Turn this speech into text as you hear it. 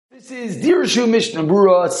This is Dirshu Mishnah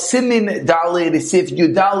Brura, Simin Dalid, Sif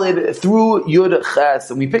Yud Dalid through Yud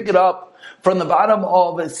Ches. And we pick it up from the bottom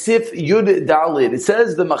of Sif Yud Dalid. It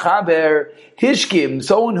says the Machaber, Hishkim,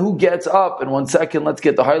 someone who gets up. And 1 second, let's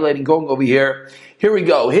get the highlighting going over here. Here we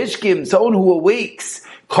go. Hishkim, someone who awakes.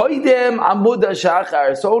 Koidem Amud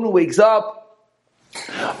HaShachar, someone who wakes up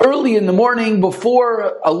early in the morning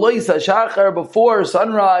before Alois HaShachar, before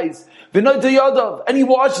sunrise. And he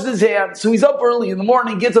washes his hands. So he's up early in the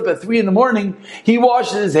morning, gets up at 3 in the morning, he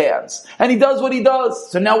washes his hands. And he does what he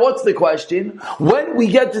does. So now what's the question? When we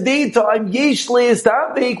get to daytime,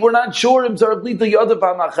 we're not sure,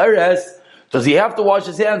 does he have to wash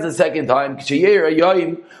his hands a second time?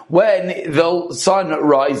 When the sun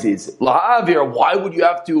rises. Why would you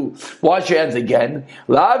have to wash your hands again?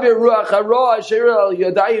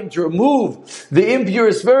 To remove the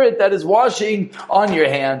impure spirit that is washing on your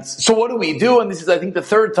hands. So what do we do? And this is, I think, the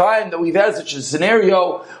third time that we've had such a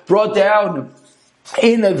scenario brought down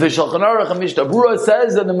in the Shulchan Aruch and Mishnah Brura.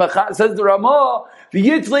 Says the Ramah, so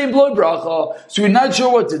you're not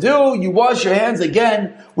sure what to do, you wash your hands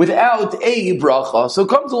again without a bracha. So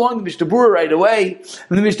comes along the Mishnah Brura right away,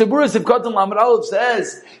 and the Mishnah Brura Sivkot Lamed Aleph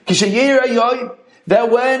says that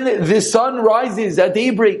when the sun rises at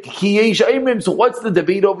daybreak, so what's the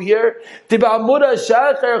debate over here? Because there are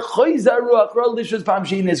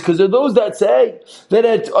those that say that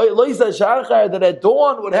at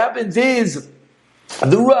dawn what happens is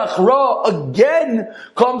the Ruach Ra again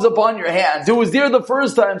comes upon your hands. It was there the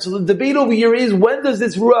first time, so the debate over here is, when does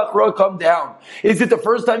this Ruach Ra come down? Is it the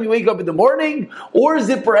first time you wake up in the morning? Or is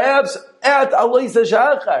it perhaps at Alois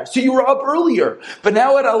HaShachar? So you were up earlier, but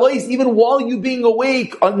now at Alois, even while you being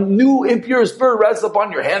awake, a new impure spirit rests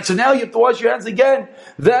upon your hands. So now you have to wash your hands again.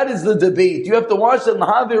 That is the debate. You have to wash them.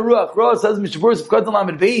 Ruach Ra, says Mishnah Brura Sivkot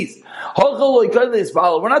Lamed Beis.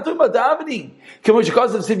 We're not talking about davening. As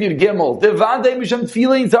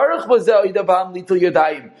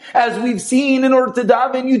we've seen, in order to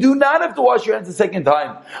daven, you do not have to wash your hands a second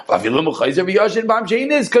time. And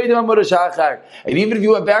even if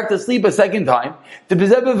you went back to sleep a second time, that's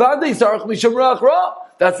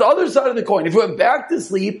the other side of the coin. If you went back to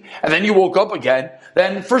sleep and then you woke up again,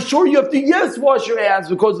 then for sure you have to, wash your hands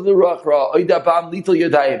because of the Ruach Ra.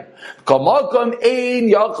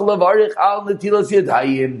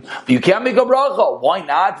 You can't make a bracha. Why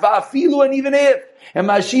not? And even if. And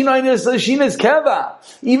Mashinas Keva.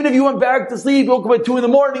 Even if you went back to sleep, you woke up at 2 in the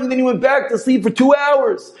morning, and then you went back to sleep for 2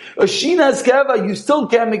 hours. Ashinas Keva, you still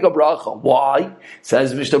can't make a bracha. Why?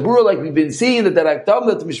 Says Mishnah Brura, like we've been seeing, that Akdam,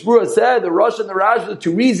 that the Mishnah Brura said, the Rosh and the Rash, the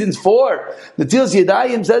 2 reasons for. The Tilas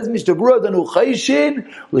Yadayim says Mishnah Brura, the Nuchayshin,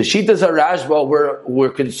 L'shitas HaRashba,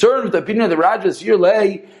 we're concerned with the opinion of the Rajas here,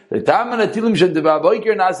 because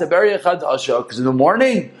in the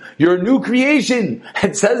morning, you're a new creation.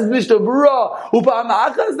 It says Mishnah Brura,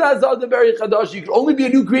 you can only be a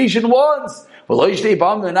new creation once.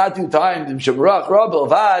 Not 2 times. And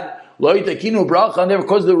therefore,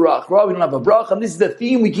 because of the Ruach Ra, we don't have a bracha. And this is the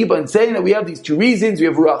theme we keep on saying, that we have these 2 reasons. We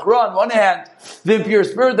have Ruach Ra on one hand, the impure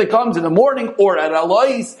spirit that comes in the morning or at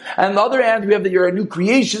Alois, and on the other hand, we have that you're a new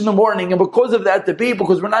creation in the morning. And because of that debate,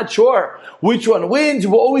 because we're not sure which one wins,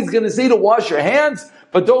 we're always going to say to wash your hands,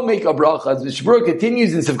 but don't make a bracha. As the Shibur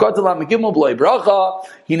continues in Sivkot Lamed Gimel B'loi Bracha,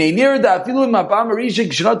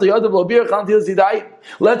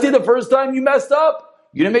 let's say the first time you messed up,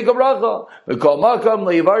 you didn't make a bracha. You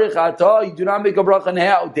do not make a bracha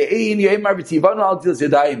now.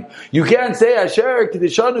 You can't say Asher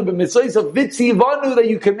Kedishanu b'mitzvos vitzivanu, that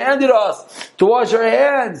you commanded us to wash our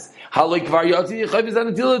hands. Because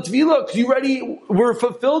you already were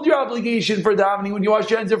fulfilled your obligation for davening when you washed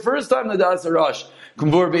your hands the first time in the Das Arash.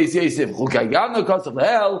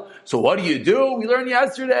 So what do you do? We learned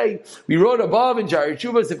yesterday. We wrote above in Sha'arei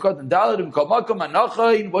Tshuva Sivkot and Dalet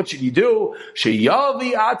Anachin. What should you do?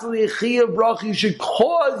 You should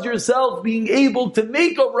cause yourself being able to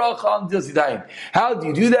make a bracha on Tilas Yadayim. How do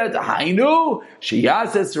you do that? Hainu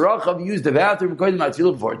sheyases rachav, use the bathroom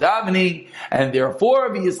before davening, and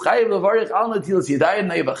therefore he is chayiv levarich al Tilas Yadayim.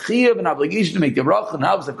 Now you have a chayiv, an obligation to make the bracha.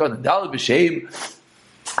 Now Sivkot and Dalet b'shem.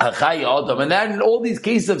 And then in all these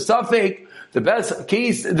cases of Safek, the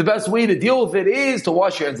best way to deal with it is to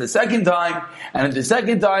wash your hands the second time, and the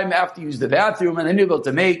second time after you use the bathroom, and then you'll be able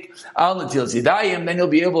to make al Tilas Yadayim, then you'll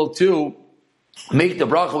be able to make the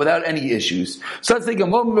bracha without any issues. So let's take a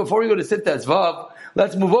moment before we go to Sit Vav.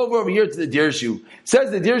 Let's move over here to the Dirshu.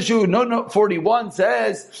 Says the Dirshu, no 41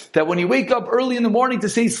 says that when you wake up early in the morning to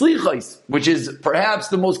say Slichos, which is perhaps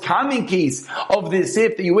the most common case of this,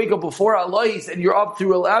 if that you wake up before Alois and you're up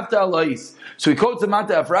through after Alois. So he quotes the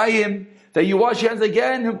Mata Ephraim that you wash your hands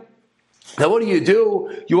again Now what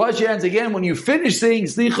do? You wash your hands again when you finish saying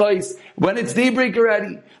slichos, when it's daybreak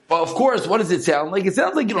already. But of course, what does it sound like? It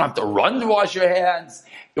sounds like you don't have to run to wash your hands.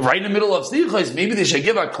 Right in the middle of slichos, maybe they should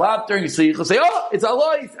give a clap during slichos. Say, oh, it's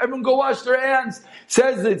alois. Everyone go wash their hands.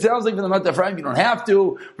 It sounds like from the Mata Ephraim you don't have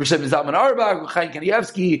to. Rishav Zalman Auerbach, Chaim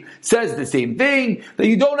Kanievsky says the same thing, that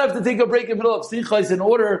you don't have to take a break in the middle of slichos in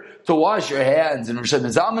order to wash your hands. And Rishav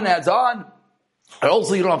Zalman adds on, and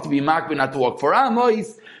also you don't have to be makbid not to walk for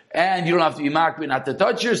amos, and you don't have to be makbid not to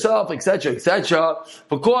touch yourself, etc.,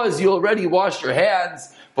 because you already washed your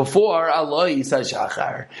hands before Allah Yisai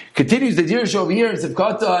Shachar. Continues the Dirshu over here in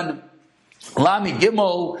Sivkatan Lami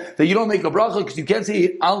Gimel that you don't make a bracha because you can't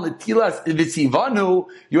say Al Netilas V'Tzivanu.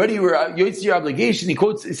 You already were your obligation. He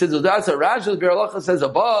quotes, he says, Odasa Rashi, the Biur says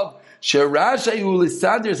above, Sherash Ayu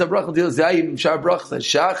Lisadir Sabracha Dil Zayim Shar Bracha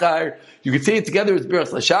Shachar. You can say it together with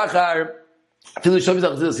Bracha Shachar.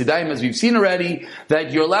 As we've seen already,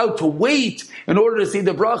 that you're allowed to wait in order to say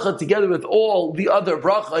the bracha together with all the other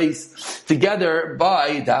brachas together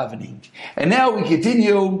by davening. And now we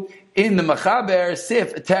continue in the Mechaber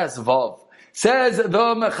Sif Tes Vav. Says the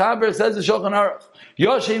Mechaber, says the Shulchan Aruch,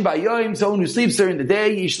 Yoshin Bayoim, someone who sleeps during the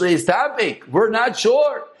day, Yishleis Tapik. We're not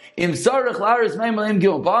sure. Do you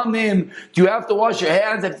have to wash your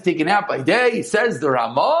hands? Have to take a nap by day? Says the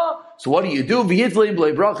Ramah. So what do?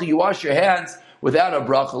 You wash your hands without a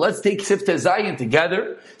bracha. Let's take Siftei Zayin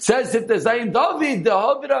together. Says Siftei Zayin, David, the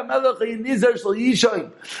Havid HaMelech in Nizar Shal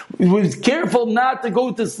Yishayim. He was careful not to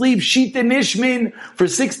go to sleep Shita Nishmin for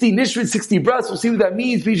 60 Nishmin, 60 breaths. We'll see what that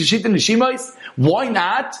means. Shita Nishimais. Why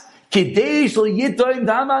not? Kedei Shal Yitayim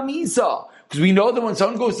Dama Misa. Because we know that when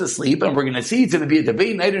someone goes to sleep, and we're going to see it's going to be a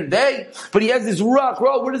debate night and day, but he has this ruach.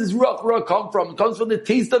 Where does this ruach come from? It comes from the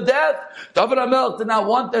taste of death. David HaMelech did not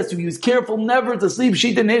want that, so he was careful never to sleep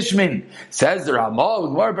Shita Nishmin. Says the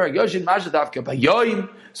Ramah,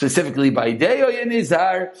 specifically by day, in the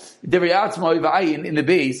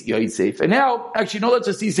base, safe. And now, actually, no, let's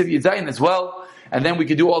just see Siv Yitzayin as well, and then we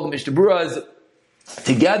can do all the Mishnah Buras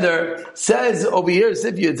together. Says over here,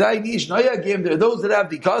 Siv Yitzayin, Ish Noyagim, there are those that have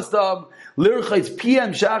the custom, Lirchais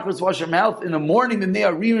PM Shachris, wash your mouth in the morning, and they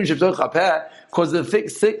are reading Shabbat Chapeh, because they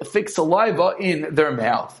fix saliva in their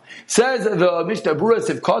mouth. Says the Mishnah Berurah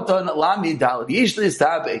Sivkatan Lami Daled Yishlis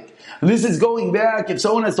Tabik. This is going back if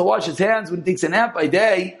someone has to wash his hands when he takes a nap by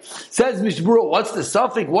day. Says Mishnah Berurah, what's the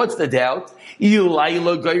suffix? What's the doubt? Does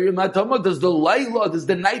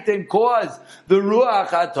the nighttime cause the ruach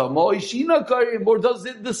hatama ishina karim, or does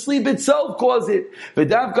the sleep itself cause it?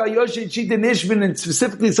 V'davka yoshin shita nishmin, and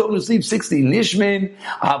specifically someone who sleeps 60 nishmin,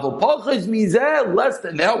 avopachas mizeh, less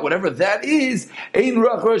than that, whatever that is, ein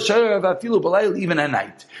ruach rashayar vafilu b'layil, even at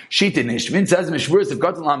night. Shita nishmin says Mishmur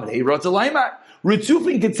Sivkatan Lamed Hey Rotzalaymak.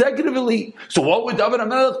 Ritzufin consecutively. So what would David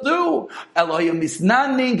HaMelech do? Elohim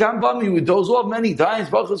misnaning kambam. He would doze off many times.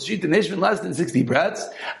 Bachas shita nishmin, less than 60 breaths.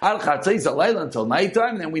 Al chatzais alayla, until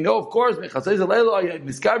nighttime. And then we know, of course, chatzais alayla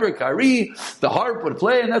miskaber kari. The harp would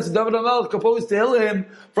play, and that's what David HaMelech composed to him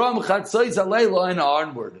from chatzais alayla and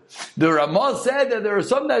onward. The Ramah said that there are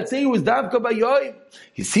some that say it was davka bayoim.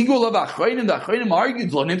 Hisigul of achreinim. The achreinim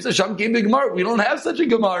argued, lo nimsa sham came big gemara. We don't have such a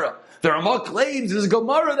gemara. The Ramah claims there's a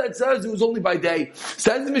Gemara that says it was only by day.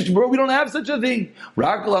 Says the Mishnah Berurah, we don't have such a thing.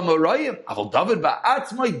 Rakal Amarayim, Aval David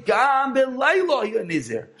Ba'atzmai Gam Belayla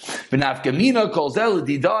Yanizir. V'nafkamina calls El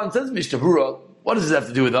Didan. Says Mishnah Berurah, what does this have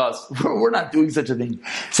to do with us? We're not doing such a thing.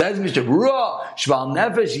 Says Mishnah Berurah, Shval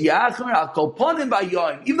Nefesh Yachmer Al Kolponim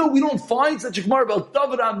Ba'yoim. Even though we don't find such a Gemara about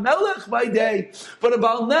David HaMelech by day, but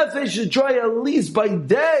about Nefesh should try at least by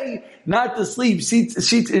day not to sleep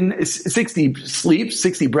 60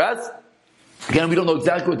 breaths. Again, we don't know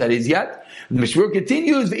exactly what that is yet. The Mishnah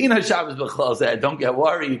continues, don't get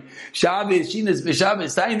worried. Shabbos, Shinas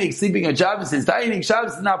b'Shabbos, Tainik, sleeping on Shabbos is Tainik.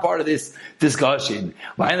 Shabbos is not part of this discussion.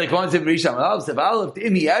 Let's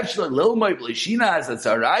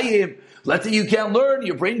say you can't learn,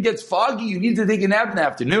 your brain gets foggy, you need to take a nap in the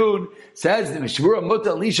afternoon. Says the Mishnah,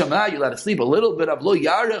 you let it sleep a little bit of lo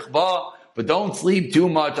yarech ba, but don't sleep too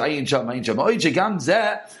much. That's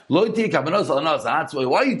why.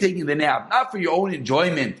 Why are you taking the nap? Not for your own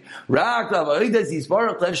enjoyment.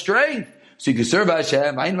 Strength. So you can serve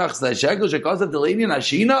Hashem. When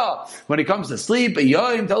it comes to sleep, it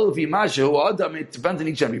depends on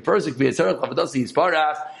each and every person.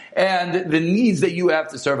 And the needs that you have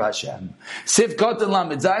to serve Hashem. Sif Katan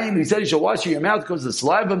Lamed Zayin, he said you should wash your mouth because the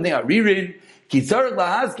saliva they are rearing. Because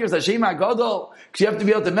you have to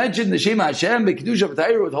be able to mention the Shema Hashem, the Kedusha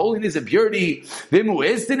V'Tayr with holiness and purity.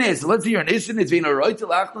 Let's say you're an istiness,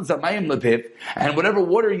 and whatever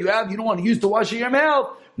water you have, you don't want to use to wash your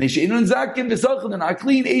mouth. They're not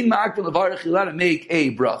clean. You're allowed to make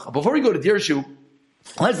a bracha. Before we go to Dirshu,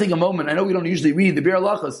 let's take a moment. I know we don't usually read the Bir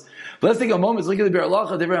Halachas, but let's take a moment to look at the Bir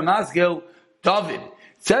Halacha, the Bir Maskil, David. It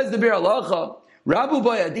says the Bir Halacha, Rabu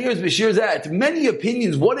Bayadir's Bashir Zat. Many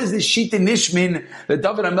opinions. What is this Shita Nishmin that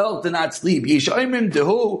David HaMelech did not sleep? Yishayimim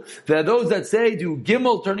Dehu. There are those that say, do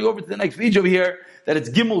Gimel, turning over to the next page over here, that it's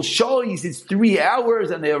Gimel Shais, it's 3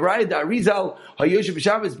 hours, and they arrive at Arizal, Hayoshe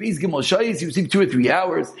B'Shabbos, Beis Gimel Shais, you sleep 2 or 3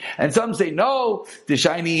 hours. And some say, no, the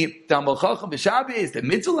Shiny Tambal Chacham B'Shabbos, the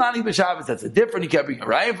Mitzulani B'Shabbos, that's a different, you can't bring a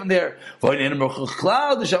raya from there. Maybe the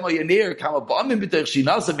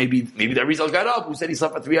Arizal got up, who said he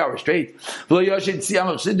slept for 3 hours straight. That's a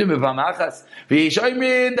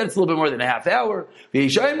little bit more than a half hour.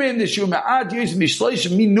 That's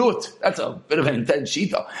a bit of an intense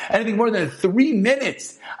shita. Anything more than 3 minutes.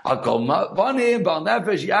 So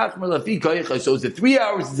is it 3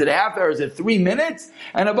 hours? Is it a half hour? Is it 3 minutes?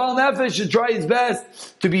 And a Baal Nefesh should try his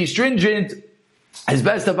best to be stringent, as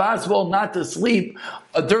best as possible, not to sleep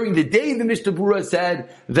during the day. The Mishnah Berurah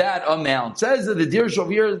said that amount. Says that the Dirshu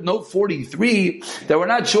over here, note 43, that we're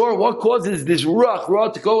not sure what causes this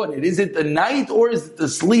ruach to go in it. Is it the night or is it the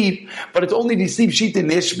sleep? But it's only the sleep sheet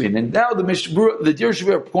and nishmin. And now the Dirshu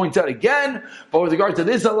over here points out again, but with regard to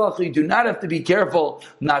this halacha, you do not have to be careful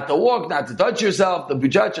not to walk, not to touch yourself. The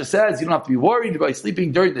Bujacha says you don't have to be worried by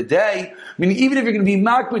sleeping during the day. I mean, even if you're going to be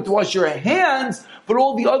makbid to wash your hands, but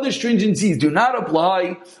all the other stringencies do not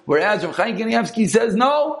apply. Whereas Rav Chaim Kanievsky says,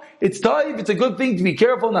 no, it's taif. It's a good thing to be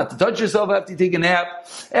careful not to touch yourself after you take a nap,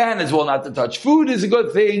 and as well not to touch food is a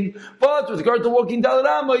good thing. But with regard to walking Daled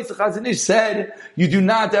Amos, the Chazon Ish said you do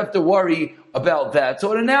not have to worry about that.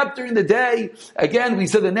 So a nap during the day, again, we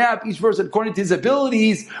said the nap, each person according to his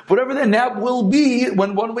abilities, whatever the nap will be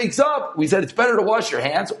when one wakes up, we said it's better to wash your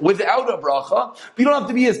hands without a bracha, but you don't have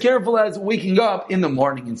to be as careful as waking up in the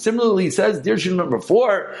morning. And similarly, it says, Dirshu number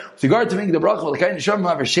 4, with regard to making the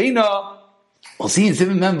bracha, we'll see in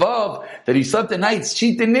Sivan Mem Vav that he slept at night,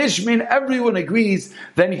 Shita Nishmin, everyone agrees,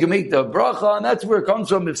 then you can make the bracha, and that's where it comes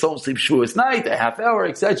from if someone sleeps Shavuos night, a half hour,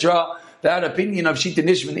 etc., that opinion of Shita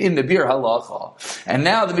Nishman in the Bir Halacha. And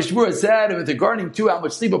now the Mishnah Berurah said, with regarding to how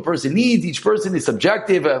much sleep a person needs, each person is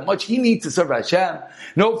subjective, how much he needs to serve Hashem.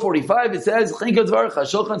 Note 45, it says,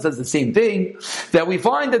 Shulchan says the same thing, that we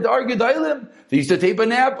find that the Argedalim, they used to take a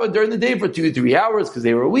nap during the day for 2 to 3 hours because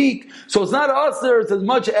they were weak. So it's not us there, it's as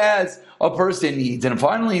much as a person needs. And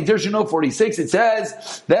finally, in Dirshu Note 46, it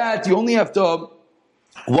says that you only have to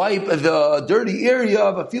wipe the dirty area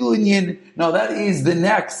of a filin. No, that is the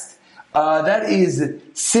next. That is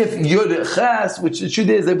Sif Yud Ches, which the truth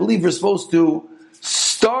is, I believe we're supposed to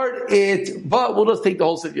start it, but we'll just take the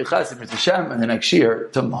whole Sif Yud Ches and the next year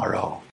tomorrow.